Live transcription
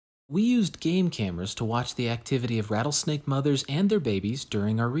We used game cameras to watch the activity of rattlesnake mothers and their babies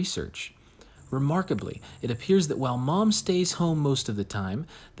during our research. Remarkably, it appears that while mom stays home most of the time,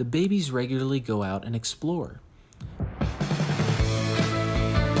 the babies regularly go out and explore.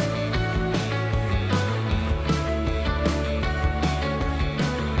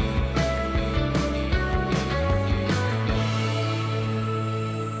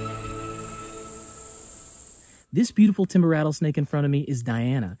 This beautiful timber rattlesnake in front of me is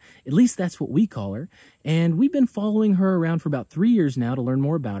Diana. At least that's what we call her. And we've been following her around for about 3 years now to learn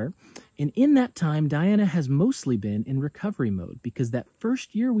more about her. And in that time, Diana has mostly been in recovery mode because that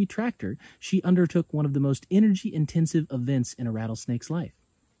first year we tracked her, she undertook one of the most energy-intensive events in a rattlesnake's life.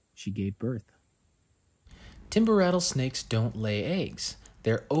 She gave birth. Timber rattlesnakes don't lay eggs.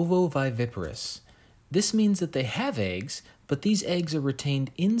 They're ovoviviparous. This means that they have eggs, but these eggs are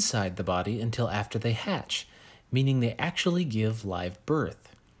retained inside the body until after they hatch, meaning they actually give live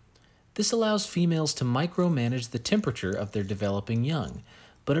birth. This allows females to micromanage the temperature of their developing young,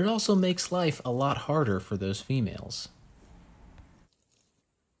 but it also makes life a lot harder for those females.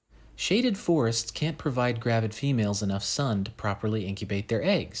 Shaded forests can't provide gravid females enough sun to properly incubate their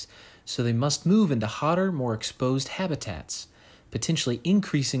eggs, so they must move into hotter, more exposed habitats, potentially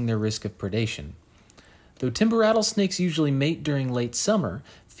increasing their risk of predation. Though timber rattlesnakes usually mate during late summer,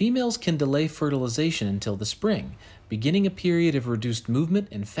 females can delay fertilization until the spring, beginning a period of reduced movement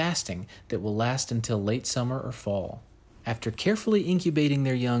and fasting that will last until late summer or fall. After carefully incubating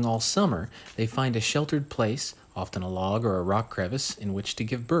their young all summer, they find a sheltered place, often a log or a rock crevice, in which to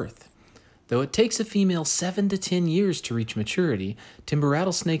give birth. Though it takes a female 7 to 10 years to reach maturity, timber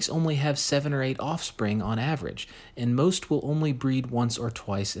rattlesnakes only have 7 or 8 offspring on average, and most will only breed once or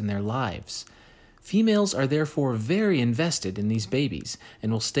twice in their lives. Females are therefore very invested in these babies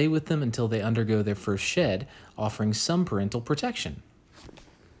and will stay with them until they undergo their first shed, offering some parental protection.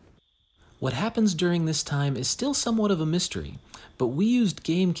 What happens during this time is still somewhat of a mystery, but we used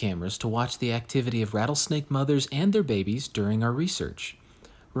game cameras to watch the activity of rattlesnake mothers and their babies during our research.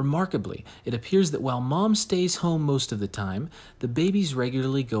 Remarkably, it appears that while mom stays home most of the time, the babies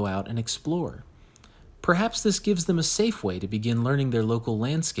regularly go out and explore. Perhaps this gives them a safe way to begin learning their local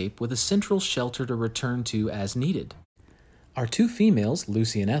landscape with a central shelter to return to as needed. Our 2 females,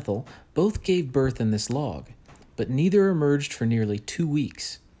 Lucy and Ethel, both gave birth in this log, but neither emerged for nearly 2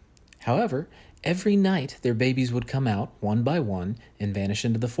 weeks. However, every night their babies would come out one by one and vanish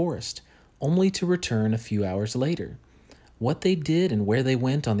into the forest, only to return a few hours later. What they did and where they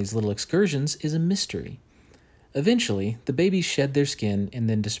went on these little excursions is a mystery. Eventually, the babies shed their skin and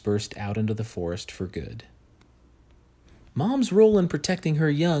then dispersed out into the forest for good. Mom's role in protecting her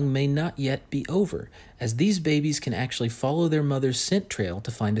young may not yet be over, as these babies can actually follow their mother's scent trail to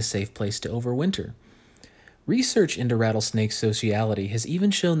find a safe place to overwinter. Research into rattlesnake sociality has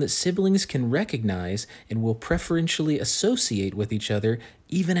even shown that siblings can recognize and will preferentially associate with each other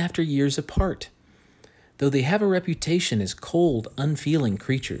even after years apart. Though they have a reputation as cold, unfeeling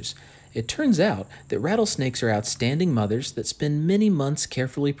creatures, it turns out that rattlesnakes are outstanding mothers that spend many months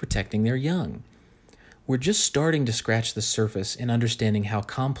carefully protecting their young. We're just starting to scratch the surface in understanding how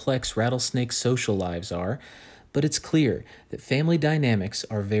complex rattlesnake social lives are, but it's clear that family dynamics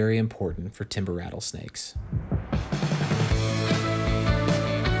are very important for timber rattlesnakes.